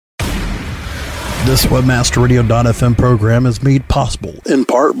This WebmasterRadio.fm program is made possible in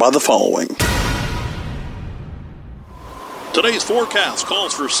part by the following. Today's forecast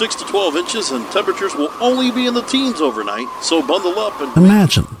calls for 6 to 12 inches and temperatures will only be in the teens overnight, so bundle up and...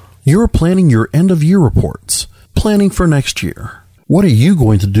 Imagine you're planning your end-of-year reports, planning for next year. What are you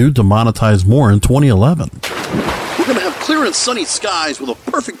going to do to monetize more in 2011? We're going to have clear and sunny skies with a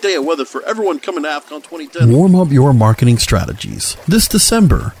perfect day of weather for everyone coming to AFCON 2010. Warm up your marketing strategies this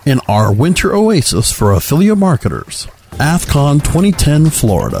December in our winter oasis for affiliate marketers. AFCON 2010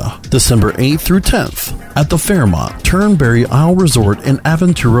 Florida, December 8th through 10th at the Fairmont Turnberry Isle Resort in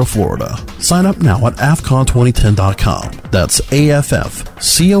Aventura, Florida. Sign up now at AFCON2010.com. That's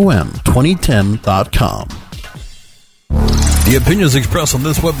AFFCOM2010.com. The opinions expressed on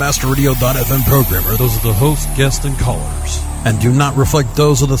this WebmasterRadio.fm program are those of the host, guests, and callers, and do not reflect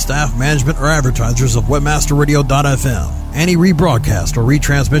those of the staff, management, or advertisers of WebmasterRadio.fm. Any rebroadcast or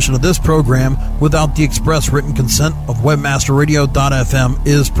retransmission of this program without the express written consent of WebmasterRadio.fm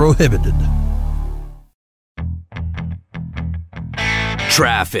is prohibited.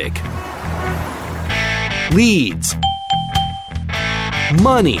 Traffic. Leads.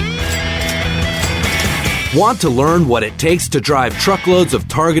 Money. Want to learn what it takes to drive truckloads of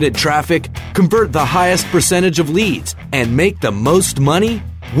targeted traffic, convert the highest percentage of leads, and make the most money?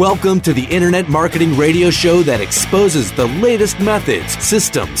 Welcome to the Internet Marketing Radio Show that exposes the latest methods,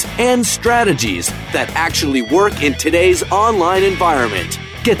 systems, and strategies that actually work in today's online environment.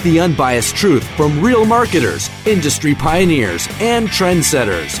 Get the unbiased truth from real marketers, industry pioneers, and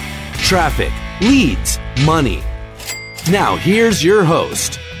trendsetters. Traffic, leads, money. Now here's your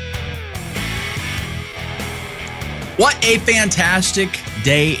host. What a fantastic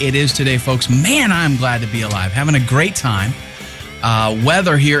day it is today, folks. Man, I'm glad to be alive. Having a great time.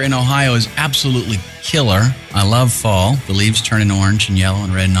 Weather here in Ohio is absolutely killer. I love fall. The leaves turning orange and yellow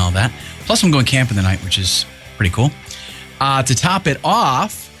and red and all that. Plus, I'm going camping tonight, which is pretty cool. To top it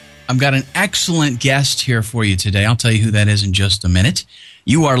off, I've got an excellent guest here for you today. I'll tell you who that is in just a minute.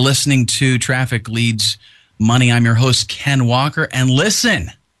 You are listening to Traffic Leads Money. I'm your host, Ken Walker. And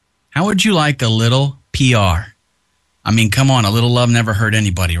listen, how would you like a little PR? I mean, come on, a little love never hurt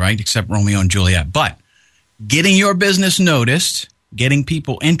anybody, right? Except Romeo and Juliet. But getting your business noticed, getting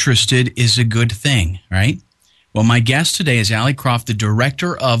people interested is a good thing, right? Well, my guest today is Allie Croft, the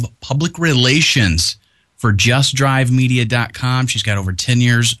Director of Public Relations for JustDriveMedia.com. She's got over 10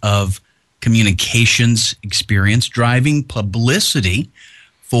 years of communications experience driving publicity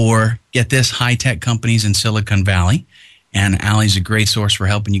for, get this, high-tech companies in Silicon Valley. And Allie's a great source for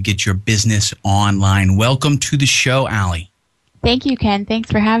helping you get your business online. Welcome to the show, Allie. Thank you, Ken.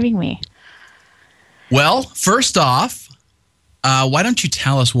 Thanks for having me. Well, first off, why don't you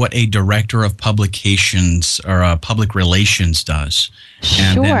tell us what a director of publications or public relations does?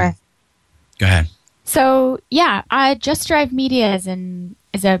 Sure. Go ahead. So, yeah, Just Drive Media is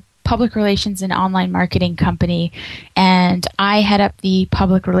a public relations and online marketing company, and I head up the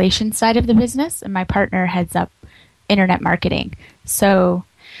public relations side of the business, and my partner heads up internet marketing. So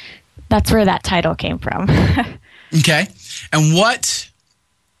that's where that title came from. Okay. And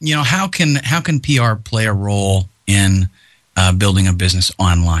how can PR play a role in building a business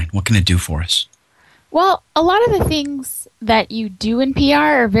online? What can it do for us? Well, a lot of the things that you do in PR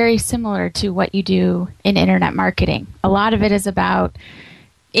are very similar to what you do in internet marketing. A lot of it is about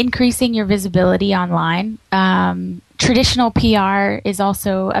increasing your visibility online. Traditional PR is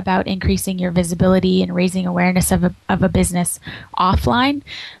also about increasing your visibility and raising awareness of a business offline.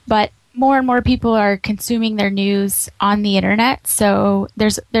 But more and more people are consuming their news on the internet. So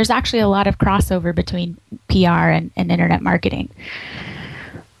there's actually a lot of crossover between PR and internet marketing.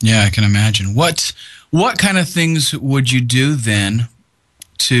 Yeah, I can imagine. What kind of things would you do then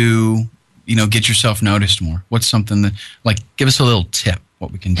to, get yourself noticed more? What's something that, give us a little tip.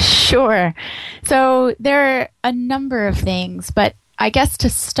 What we can do. Sure. So there are a number of things, but I guess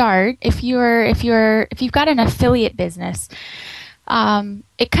to start, if you've got an affiliate business,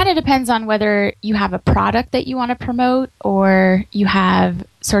 it kind of depends on whether you have a product that you want to promote or you have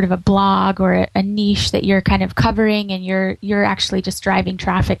sort of a blog or a niche that you're kind of covering and you're actually just driving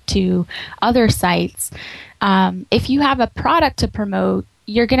traffic to other sites. If you have a product to promote,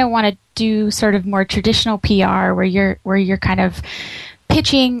 you're going to want to do sort of more traditional PR where you're kind of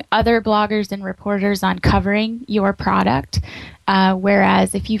pitching other bloggers and reporters on covering your product.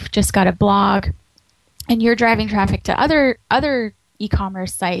 Whereas if you've just got a blog and you're driving traffic to other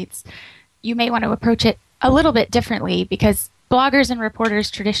e-commerce sites, you may want to approach it a little bit differently because bloggers and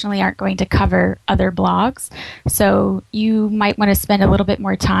reporters traditionally aren't going to cover other blogs. So you might want to spend a little bit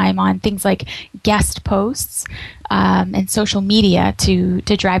more time on things like guest posts and social media to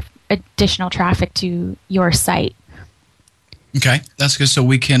drive additional traffic to your site. Okay, that's good. So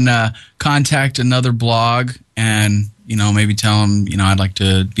we can contact another blog and, maybe tell them, I'd like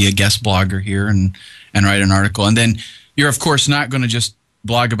to be a guest blogger here and write an article. And then you're, of course, not going to just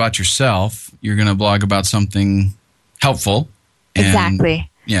blog about yourself. You're going to blog about something helpful. Exactly.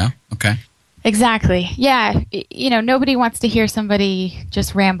 Yeah, okay. Exactly. Yeah. Nobody wants to hear somebody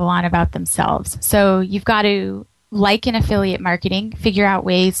just ramble on about themselves. So you've got to, like in affiliate marketing, figure out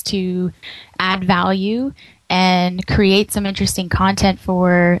ways to add value and create some interesting content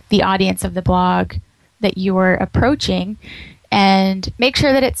for the audience of the blog that you're approaching, and make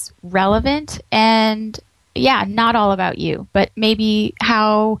sure that it's relevant and, not all about you, but maybe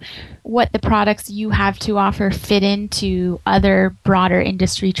what the products you have to offer fit into other broader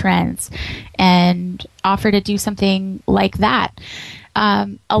industry trends, and offer to do something like that.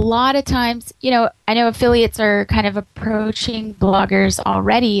 A lot of times, I know affiliates are kind of approaching bloggers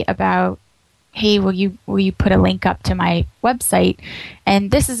already about, hey, will you put a link up to my website?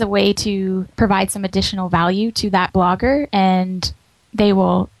 And this is a way to provide some additional value to that blogger, and they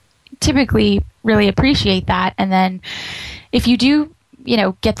will typically really appreciate that. And then if you do,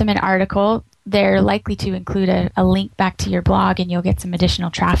 get them an article, they're likely to include a link back to your blog, and you'll get some additional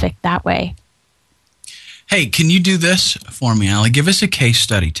traffic that way. Hey, can you do this for me, Allie? Give us a case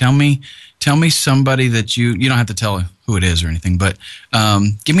study. Tell me somebody that you don't have to tell who it is or anything, but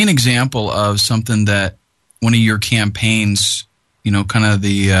give me an example of something that one of your campaigns, kind of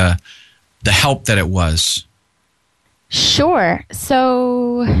the help that it was. Sure.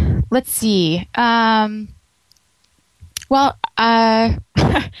 So let's see. Kind of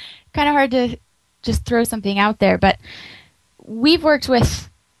hard to just throw something out there, but we've worked with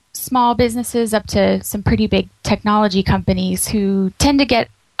small businesses up to some pretty big technology companies who tend to get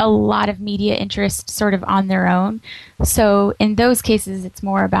a lot of media interest sort of on their own. So in those cases, it's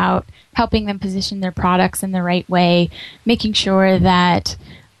more about helping them position their products in the right way, making sure that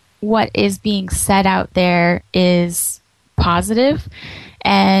what is being said out there is positive.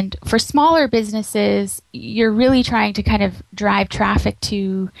 And for smaller businesses, you're really trying to kind of drive traffic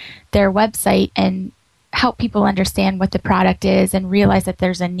to their website and help people understand what the product is and realize that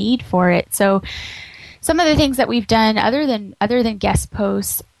there's a need for it. So some of the things that we've done other than guest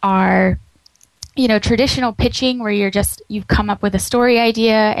posts are, traditional pitching, where you've come up with a story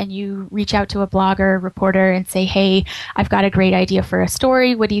idea and you reach out to a blogger, reporter, and say, hey, I've got a great idea for a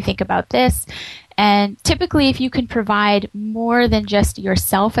story. What do you think about this? And typically, if you can provide more than just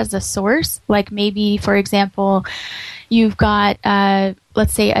yourself as a source, like maybe, for example, you've got,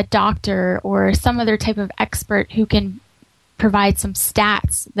 let's say, a doctor or some other type of expert who can provide some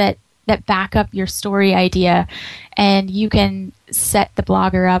stats that back up your story idea, and you can set the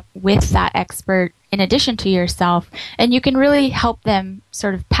blogger up with that expert in addition to yourself, and you can really help them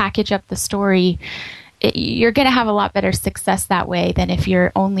sort of package up the story. You're going to have a lot better success that way than if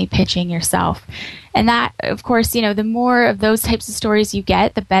you're only pitching yourself. And that, of course, the more of those types of stories you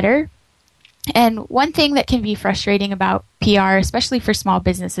get, the better. And one thing that can be frustrating about PR, especially for small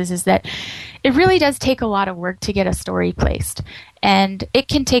businesses, is that it really does take a lot of work to get a story placed. And it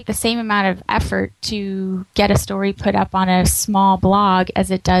can take the same amount of effort to get a story put up on a small blog as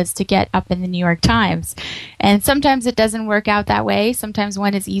it does to get up in the New York Times. And sometimes it doesn't work out that way. Sometimes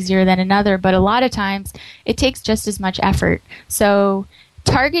one is easier than another, but a lot of times it takes just as much effort. So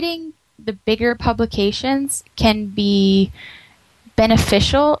targeting the bigger publications can be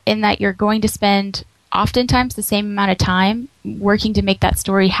beneficial in that you're going to spend oftentimes the same amount of time working to make that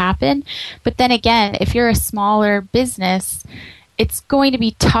story happen. But then again, if you're a smaller business, it's going to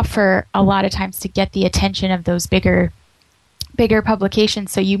be tougher a lot of times to get the attention of those bigger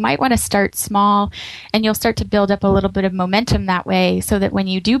publications. So you might want to start small, and you'll start to build up a little bit of momentum that way, so that when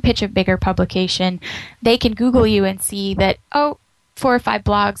you do pitch a bigger publication, they can Google you and see that, 4 or 5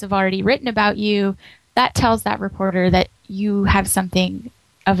 blogs have already written about you. That tells that reporter that you have something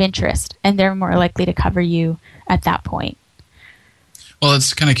of interest, and they're more likely to cover you at that point. Well,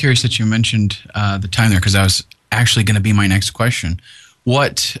 it's kind of curious that you mentioned the time there, because that was actually going to be my next question.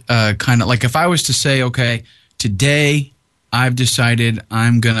 What kind of, like, if I was to say, okay, today I've decided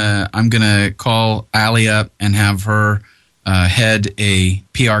I'm gonna call Allie up and have her head a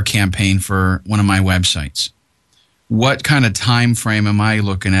PR campaign for one of my websites, what kind of time frame am I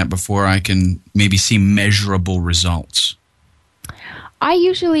looking at before I can maybe see measurable results? I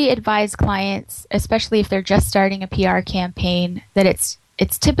usually advise clients, especially if they're just starting a PR campaign, that it's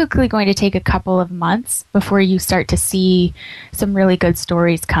typically going to take a couple of months before you start to see some really good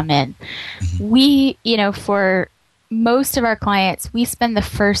stories come in. Mm-hmm. We, for most of our clients, we spend the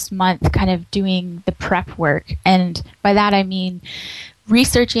first month kind of doing the prep work. And by that I mean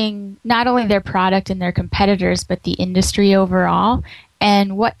researching not only their product and their competitors, but the industry overall,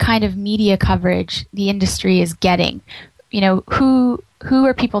 and what kind of media coverage the industry is getting. Who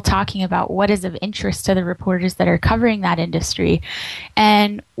are people talking about? What is of interest to the reporters that are covering that industry?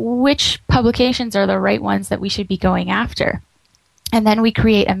 And which publications are the right ones that we should be going after? And then we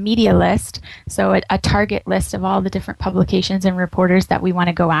create a media list, so a target list of all the different publications and reporters that we want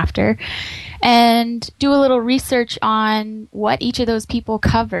to go after, and do a little research on what each of those people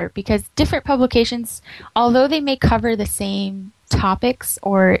cover, because different publications, although they may cover the same topics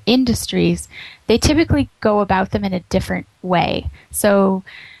or industries, they typically go about them in a different way. So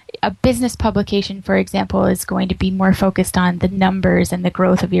a business publication, for example, is going to be more focused on the numbers and the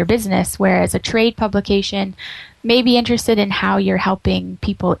growth of your business, whereas a trade publication may be interested in how you're helping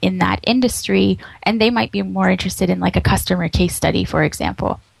people in that industry, and they might be more interested in like a customer case study, for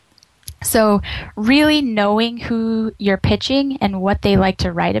example. So really knowing who you're pitching and what they like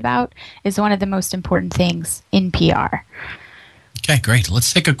to write about is one of the most important things in PR. Okay, great.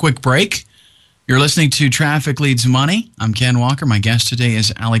 Let's take a quick break. You're listening to Traffic Leads Money. I'm Ken Walker. My guest today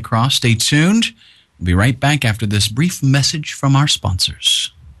is Allie Cross. Stay tuned. We'll be right back after this brief message from our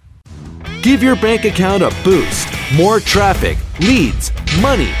sponsors. Give your bank account a boost. More traffic, leads,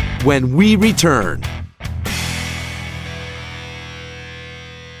 money when we return.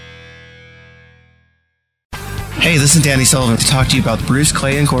 Hey, this is Danny Sullivan to talk to you about Bruce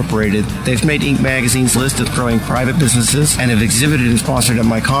Clay Incorporated. They've made Inc. magazine's list of growing private businesses and have exhibited and sponsored at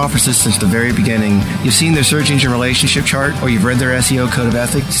my conferences since the very beginning. You've seen their search engine relationship chart, or you've read their SEO code of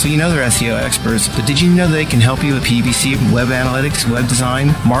ethics, so you know they're SEO experts. But did you know they can help you with PPC, web analytics, web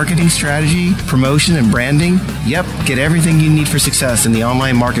design, marketing strategy, promotion, and branding? Yep, get everything you need for success in the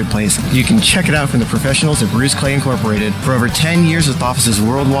online marketplace. You can check it out from the professionals at Bruce Clay Incorporated. For over 10 years with offices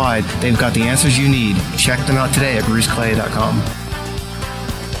worldwide, they've got the answers you need. Check them out today at bruceclay.com.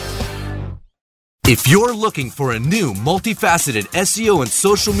 If you're looking for a new multifaceted SEO and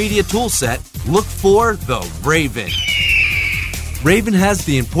social media toolset, look for the Raven. Raven has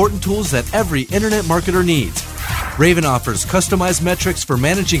the important tools that every internet marketer needs. Raven offers customized metrics for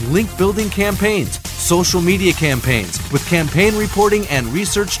managing link building campaigns, social media campaigns, with campaign reporting and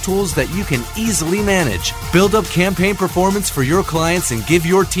research tools that you can easily manage. Build up campaign performance for your clients and give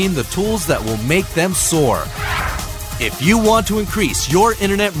your team the tools that will make them soar. If you want to increase your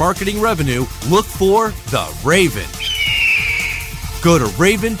internet marketing revenue, look for the Raven. Go to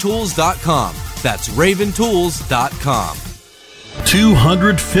raventools.com. That's raventools.com.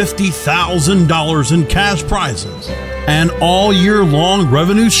 $250,000 in cash prizes and all year long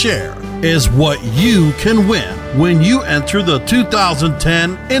revenue share is what you can win when you enter the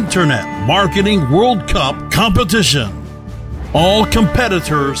 2010 Internet Marketing World Cup competition. All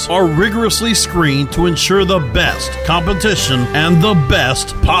competitors are rigorously screened to ensure the best competition and the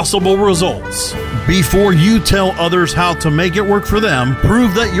best possible results. Before you tell others how to make it work for them,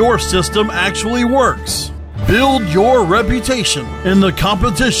 prove that your system actually works. Build your reputation in the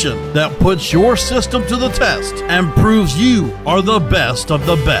competition that puts your system to the test and proves you are the best of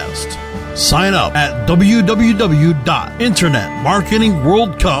the best. Sign up at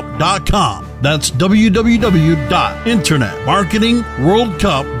www.internetmarketingworldcup.com. That's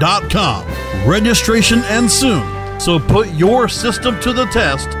www.internetmarketingworldcup.com. Registration ends soon, so put your system to the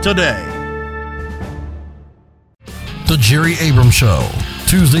test today. The Jerry Abrams Show,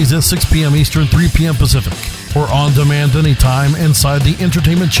 Tuesdays at 6 p.m. Eastern, 3 p.m. Pacific, or on demand anytime inside the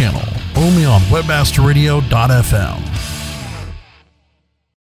Entertainment Channel, only on webmasterradio.fm.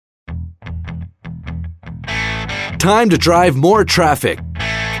 Time to drive more traffic,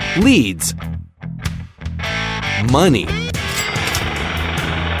 leads, money.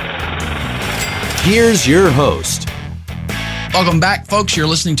 Here's your host. Welcome back, folks. You're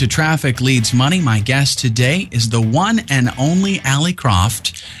listening to Traffic Leads Money. My guest today is the one and only Allie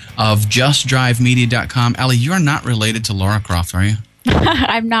Croft of JustDriveMedia.com. Allie, you are not related to Laura Croft, are you?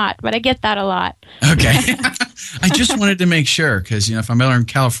 I'm not, but I get that a lot. Okay. I just wanted to make sure because, if I'm ever in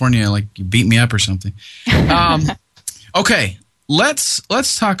California, like you beat me up or something. Okay. Let's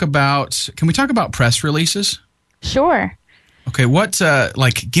talk about, can we talk about press releases? Sure. Okay. What,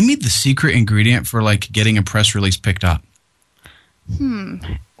 give me the secret ingredient for getting a press release picked up.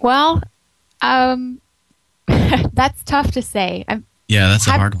 Well, that's tough to say. Yeah, that's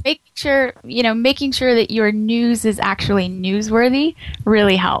a hard one. Making sure that your news is actually newsworthy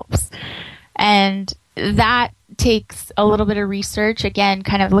really helps. And that takes a little bit of research. Again,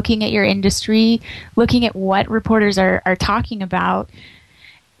 kind of looking at your industry, looking at what reporters are talking about,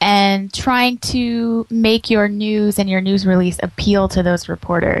 and trying to make your news and your news release appeal to those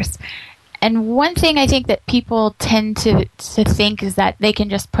reporters. And one thing I think that people tend to think is that they can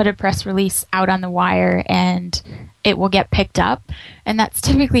just put a press release out on the wire and it will get picked up. And that's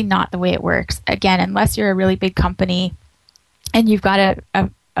typically not the way it works. Again, unless you're a really big company and you've got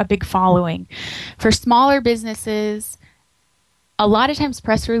a big following. For smaller businesses, a lot of times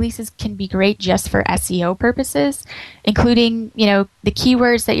press releases can be great just for SEO purposes, including, the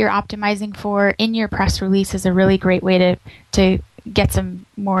keywords that you're optimizing for in your press release is a really great way to get some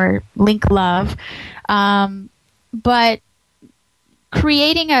more link love. But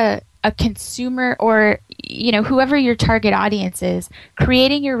creating a consumer or, whoever your target audience is,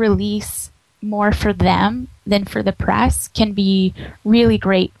 creating your release more for them than for the press can be really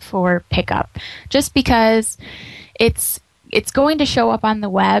great for pickup. Just because it's going to show up on the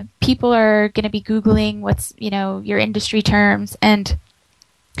web. People are going to be Googling what's, your industry terms. And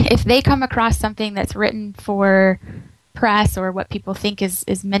if they come across something that's written for press or what people think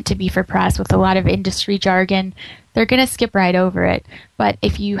is meant to be for press with a lot of industry jargon, they're going to skip right over it. But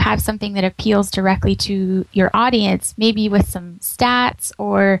if you have something that appeals directly to your audience, maybe with some stats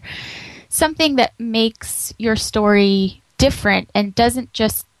or something that makes your story different and doesn't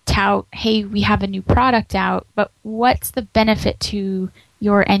just tout, hey, we have a new product out, but what's the benefit to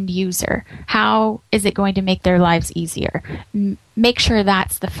your end user? How is it going to make their lives easier? Make sure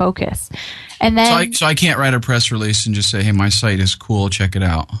that's the focus. And then, so I can't write a press release and just say, hey, my site is cool, check it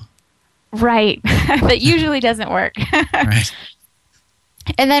out. Right. That usually doesn't work. Right.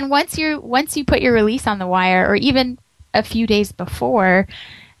 And then once you put your release on the wire, or even a few days before,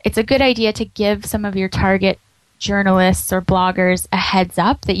 it's a good idea to give some of your target journalists or bloggers a heads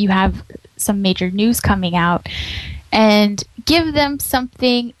up that you have some major news coming out, and give them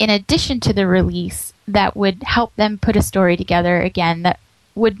something in addition to the release that would help them put a story together again that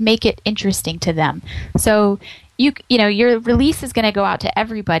would make it interesting to them. So your release is going to go out to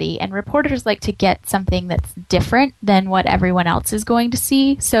everybody, and reporters like to get something that's different than what everyone else is going to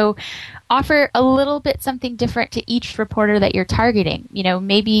see. So offer a little bit something different to each reporter that you're targeting.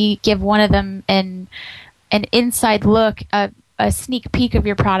 Maybe give one of them an inside look, a sneak peek of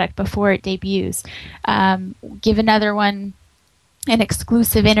your product before it debuts. Give another one an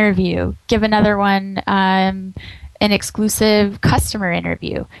exclusive interview. Give another one an exclusive customer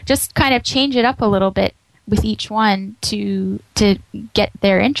interview. Just kind of change it up a little bit with each one to get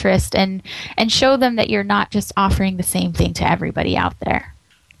their interest and show them that you're not just offering the same thing to everybody out there.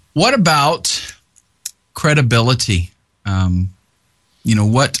 What about credibility? In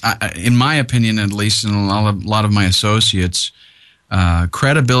my opinion, at least, and a lot of my associates,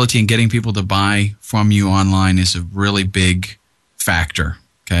 credibility and getting people to buy from you online is a really big factor.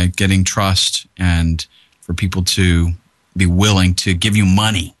 Okay, getting trust and for people to be willing to give you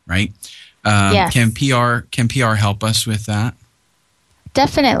money, right? Yes. Can PR help us with that?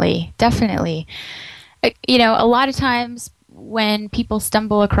 Definitely. A lot of times when people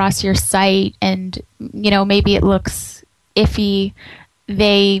stumble across your site and maybe it looks iffy,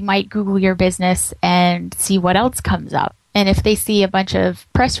 they might Google your business and see what else comes up. And if they see a bunch of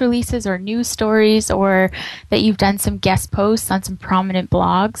press releases or news stories, or that you've done some guest posts on some prominent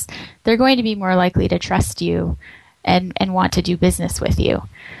blogs, they're going to be more likely to trust you and want to do business with you.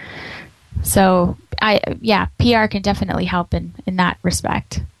 So, PR can definitely help in that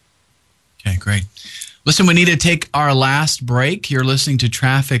respect. Okay, great. Listen, we need to take our last break. You're listening to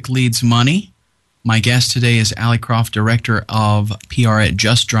Traffic Leads Money. My guest today is Allie Croft, Director of PR at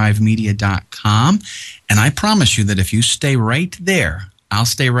JustDriveMedia.com. And I promise you that if you stay right there, I'll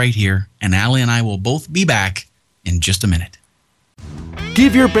stay right here, and Allie and I will both be back in just a minute.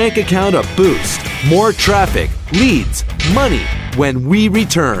 Give your bank account a boost. More traffic, leads, money when we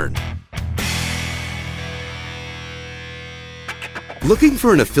return. Looking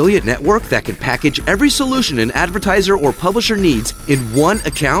for an affiliate network that can package every solution an advertiser or publisher needs in one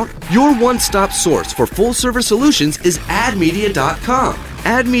account? Your one-stop source for full-service solutions is AdMedia.com.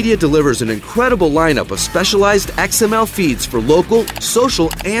 AdMedia delivers an incredible lineup of specialized XML feeds for local,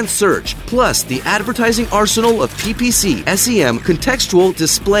 social, and search, plus the advertising arsenal of PPC, SEM, contextual,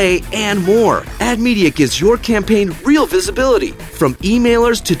 display, and more. AdMedia gives your campaign real visibility, from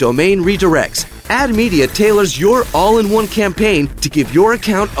emailers to domain redirects. AdMedia tailors your all-in-one campaign to give your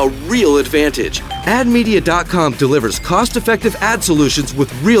account a real advantage. AdMedia.com delivers cost-effective ad solutions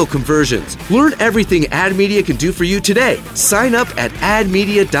with real conversions. Learn everything AdMedia can do for you today. Sign up at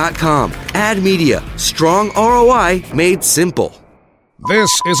AdMedia.com. AdMedia, strong ROI made simple.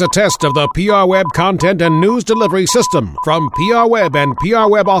 This is a test of the PR Web content and news delivery system from PR Web and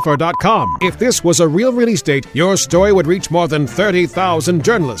PRWebOffer.com. If this was a real release date, your story would reach more than 30,000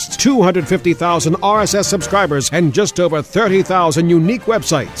 journalists, 250,000 RSS subscribers, and just over 30,000 unique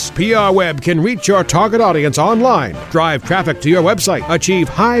websites. PR Web can reach your target audience online, drive traffic to your website, achieve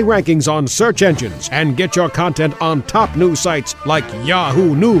high rankings on search engines, and get your content on top news sites like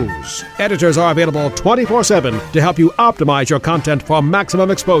Yahoo News. Editors are available 24/7 to help you optimize your content for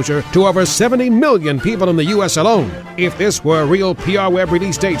maximum exposure to over 70 million people in the U.S. alone. If this were a real PR Web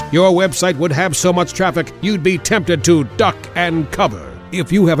release date, your website would have so much traffic you'd be tempted to duck and cover.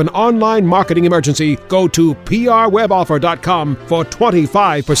 If you have an online marketing emergency, go to PRWebOffer.com for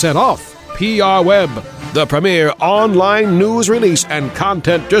 25% off. PR Web, the premier online news release and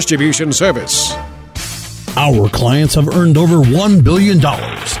content distribution service. Our clients have earned over $1 billion.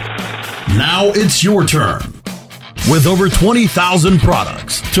 Now it's your turn. With over 20,000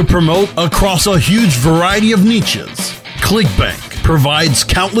 products to promote across a huge variety of niches, ClickBank provides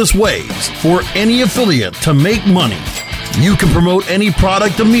countless ways for any affiliate to make money. You can promote any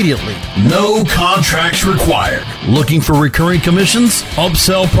product immediately. No contracts required. Looking for recurring commissions?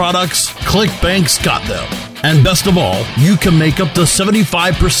 Upsell products? ClickBank's got them. And best of all, you can make up to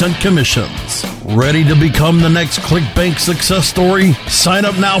 75% commissions. Ready to become the next ClickBank success story? Sign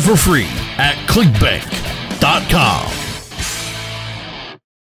up now for free at ClickBank.com.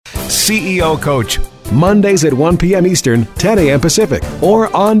 CEO Coach, Mondays at 1 p.m. Eastern, 10 a.m. Pacific,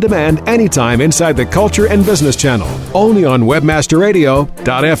 or on demand anytime inside the Culture and Business Channel, only on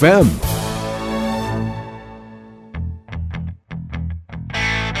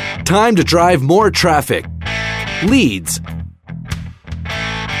WebmasterRadio.fm. Time to drive more traffic, leads,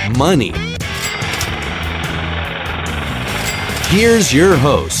 money. Here's your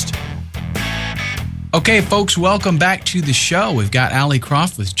host. Okay, folks, welcome back to the show. We've got Allie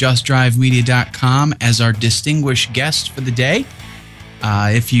Croft with JustDriveMedia.com as our distinguished guest for the day.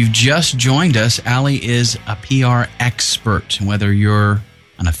 If you've just joined us, Allie is a PR expert. Whether you're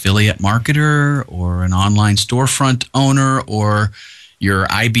an affiliate marketer or an online storefront owner or your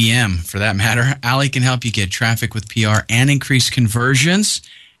IBM, for that matter, Allie can help you get traffic with PR and increase conversions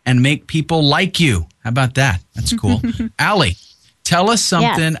and make people like you. How about that? That's cool. Allie, tell us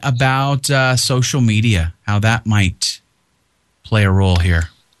something about social media, how that might play a role here.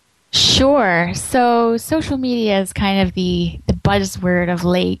 Sure. So social media is kind of the buzzword of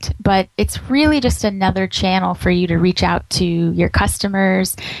late, but it's really just another channel for you to reach out to your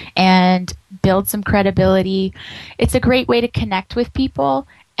customers and build some credibility. It's a great way to connect with people,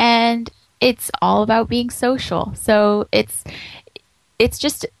 and it's all about being social. So it's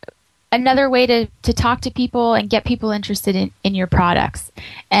just another way to talk to people and get people interested in your products.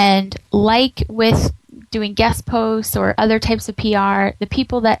 And like with doing guest posts or other types of PR, the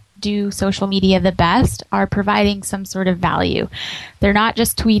people that do social media the best are providing some sort of value. They're not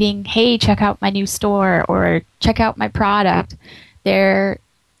just tweeting, hey, check out my new store or check out my product. They're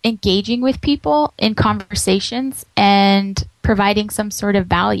engaging with people in conversations and providing some sort of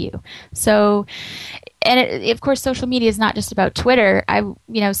value. So, and of course, social media is not just about Twitter.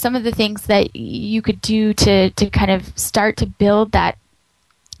 Some of the things that you could do to kind of start to build that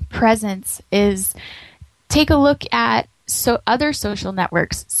presence is take a look at other social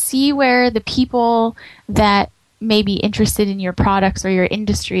networks. See where the people that may be interested in your products or your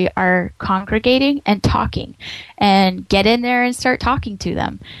industry are congregating and talking, and get in there and start talking to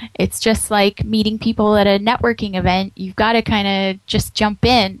them. It's just like meeting people at a networking event. You've got to kind of just jump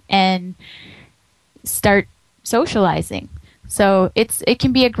in and start socializing. So it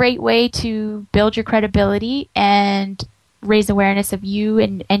can be a great way to build your credibility and raise awareness of you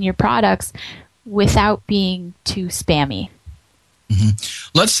and your products without being too spammy. Mm-hmm.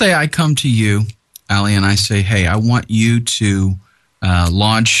 Let's say I come to you, Allie, and I say, hey, I want you to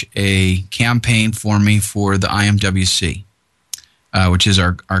launch a campaign for me for the IMWC, which is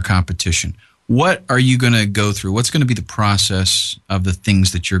our competition. What are you going to go through? What's going to be the process of the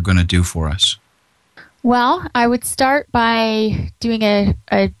things that you're going to do for us? Well, I would start by doing a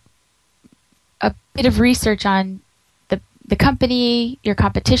bit of research on the company, your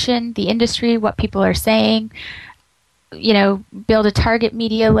competition, the industry, what people are saying. Build a target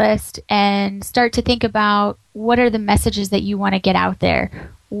media list and start to think about what are the messages that you want to get out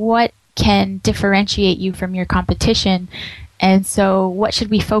there. What can differentiate you from your competition? And so what should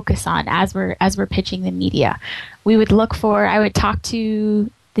we focus on as we're pitching the media? I would talk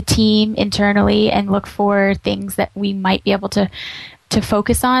to the team internally and look for things that we might be able to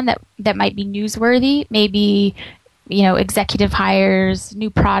focus on that might be newsworthy, maybe executive hires, new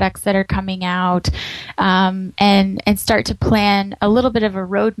products that are coming out, and start to plan a little bit of a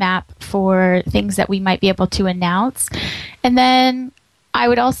roadmap for things that we might be able to announce. And then I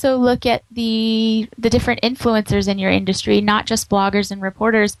would also look at the different influencers in your industry, not just bloggers and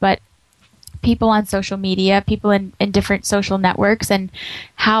reporters, but people on social media, people in different social networks, and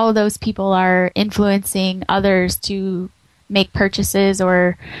how those people are influencing others to make purchases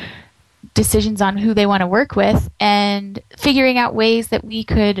or decisions on who they want to work with, and figuring out ways that we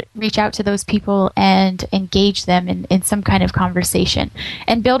could reach out to those people and engage them in some kind of conversation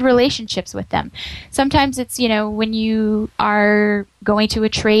and build relationships with them. Sometimes it's, when you are going to a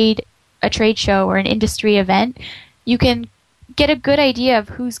trade show or an industry event, you can get a good idea of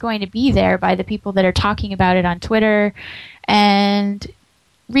who's going to be there by the people that are talking about it on Twitter, and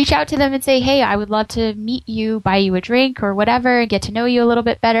reach out to them and say, hey, I would love to meet you, buy you a drink or whatever, and get to know you a little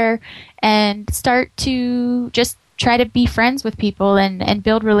bit better, and start to just try to be friends with people and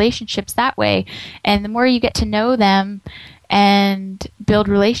build relationships that way. And the more you get to know them and build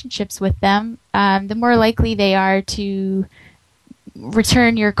relationships with them, the more likely they are to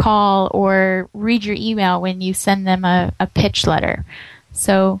return your call or read your email when you send them a pitch letter.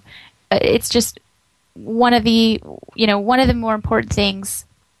 So it's just one of the more important things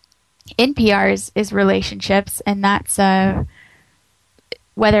in PR is relationships, and that's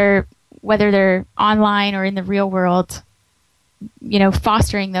whether they're online or in the real world,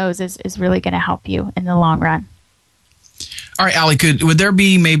 fostering those is really going to help you in the long run. All right, Allie, would there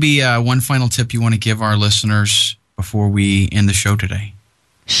be maybe one final tip you want to give our listeners before we end the show today?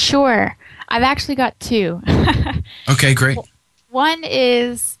 Sure. I've actually got two. Okay, great. One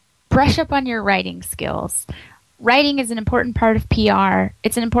is brush up on your writing skills. Writing is an important part of PR.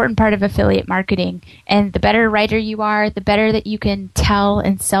 It's an important part of affiliate marketing. And the better writer you are, the better that you can tell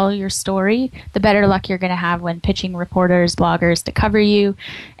and sell your story, the better luck you're going to have when pitching reporters, bloggers to cover you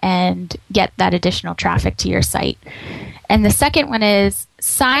and get that additional traffic to your site. And the second one is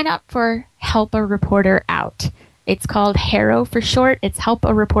sign up for Help a Reporter Out. It's called HARO for short. It's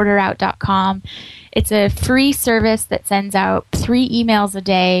helpareporterout.com. It's a free service that sends out 3 emails a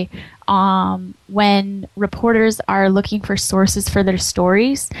day when reporters are looking for sources for their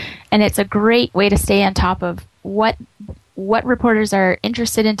stories. And it's a great way to stay on top of what reporters are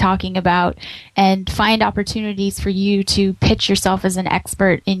interested in talking about and find opportunities for you to pitch yourself as an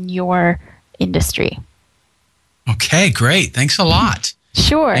expert in your industry. Okay, great. Thanks a lot.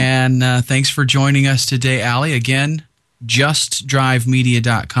 Sure. And thanks for joining us today, Allie. Again,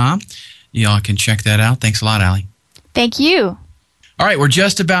 justdrivemedia.com. Y'all can check that out. Thanks a lot, Allie. Thank you. All right, we're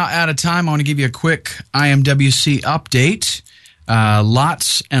just about out of time. I want to give you a quick IMWC update.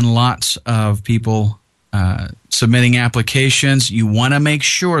 Lots and lots of people submitting applications. You want to make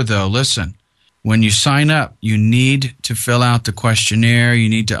sure, though, listen, when you sign up, you need to fill out the questionnaire. You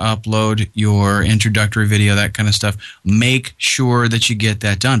need to upload your introductory video, that kind of stuff. Make sure that you get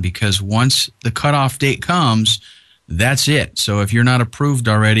that done, because once the cutoff date comes, that's it. So if you're not approved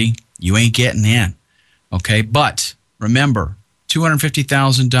already, you ain't getting in. Okay, but remember,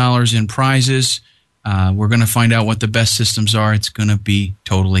 $250,000 in prizes. We're going to find out what the best systems are. It's going to be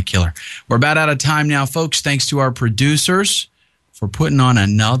totally killer. We're about out of time now, folks. Thanks to our producers for putting on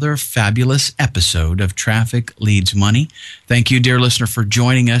another fabulous episode of Traffic Leads Money. Thank you, dear listener, for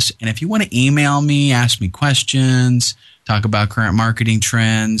joining us. And if you want to email me, ask me questions, talk about current marketing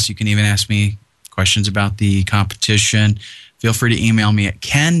trends, you can even ask me questions about the competition, feel free to email me at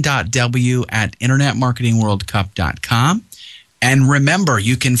ken.w@internetmarketingworldcup.com. And remember,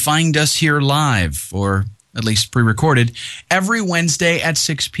 you can find us here live, or at least pre-recorded, every Wednesday at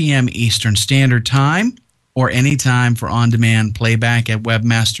 6 p.m. Eastern Standard Time, or anytime for on-demand playback at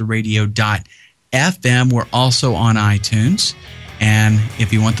webmasterradio.fm. We're also on iTunes. And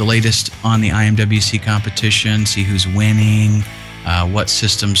if you want the latest on the IMWC competition, see who's winning, what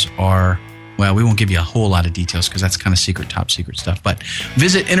systems are, well, we won't give you a whole lot of details because that's kind of secret, top secret stuff. But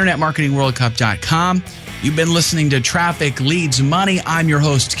visit InternetMarketingWorldCup.com. You've been listening to Traffic Leads Money. I'm your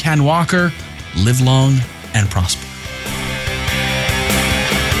host, Ken Walker. Live long and prosper.